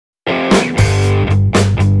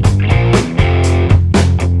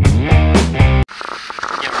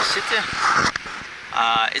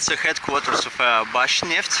It's a headquarters of a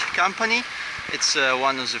Bashneft company. It's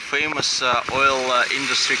one of the famous oil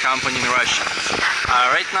industry company in Russia.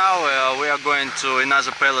 Right now we are going to another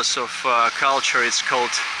palace of culture. It's called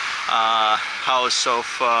House of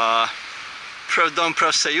Dom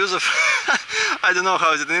Профсоюзов. I don't know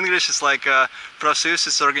how it's in English. It's like Профсоюз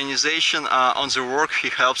is organization on the work. He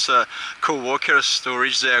helps co-workers to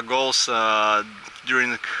reach their goals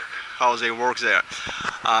during how they work there.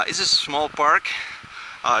 It's a small park.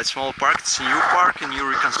 It's a new park, a new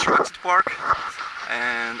reconstructed park.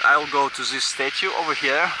 And I'll go to this statue over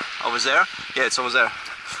here, over there. Yeah, it's over there.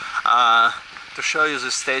 To show you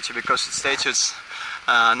this statue, because the statue is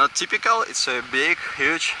not typical. It's big,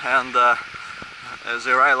 huge, and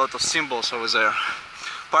there are a lot of symbols over there.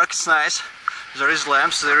 Park is nice. There is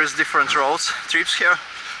lamps. There is different roads, trips here.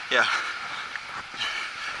 Yeah.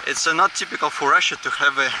 It's not typical for Russia to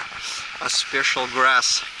have a special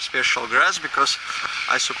grass because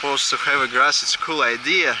I suppose to have a grass it's a cool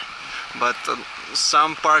idea, but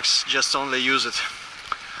some parks just only use it.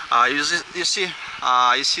 You see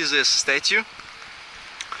this statue?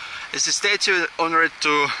 It's a statue honored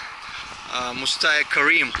to Mustai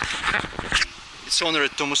Karim. It's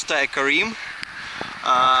honored to Mustai Karim.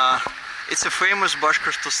 It's a famous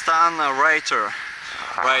Bashkortostan writer,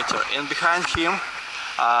 and behind him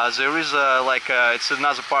there is it's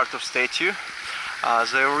another part of statue.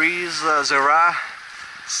 There are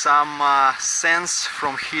some scenes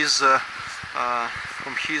from his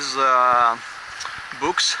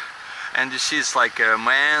books, and you see it's like a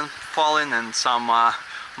man falling and some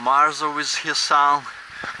Mars with his son.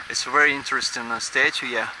 It's a very interesting statue.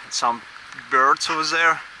 Yeah, some birds over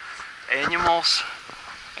there, animals,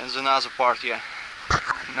 and another part. Yeah,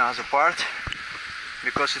 another part.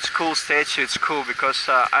 Because it's cool statue, it's cool because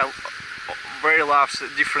I very love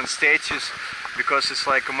different statues, because it's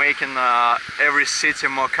like making every city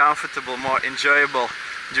more comfortable, more enjoyable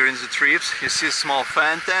during the trips. You see small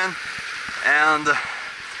fountain, and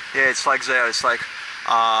yeah, it's like there, it's like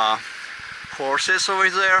horses over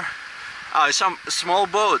there. Some small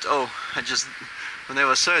boat. Oh, I just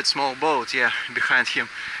never saw it. Small boat, yeah, behind him.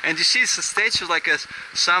 And you see it's a statue like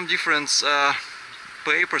some different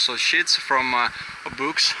papers or sheets from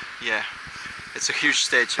books. Yeah, it's a huge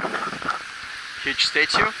statue. Huge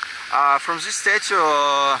statue. From this statue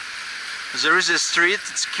there is a street.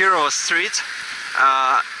 It's Kirova Street.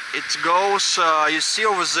 It goes. You see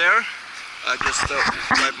over there. Just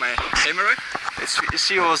wipe my camera. You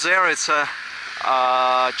see over there. It's a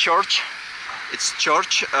church. It's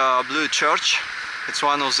church, blue church. It's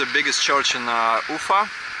one of the biggest church in Ufa.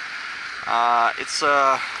 It's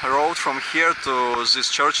a road from here to this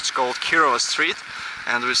church. It's called Kirova Street,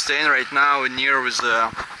 and we're staying right now near with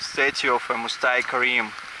the statue of Mustai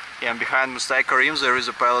Karim. Yeah, and behind Mustai Karim there is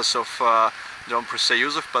a palace of Dom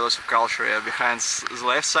Профсоюзов, Palace of Culture. Yeah, behind the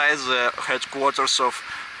left side the headquarters of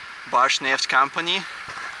Bashneft company.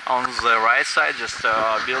 On the right side just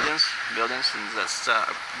buildings, and that's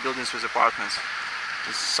buildings with apartments.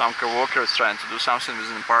 Some co-workers trying to do something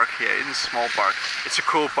within the park here. It's a small park. It's a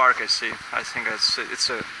cool park. I see. I think it's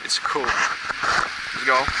cool. Let's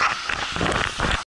go.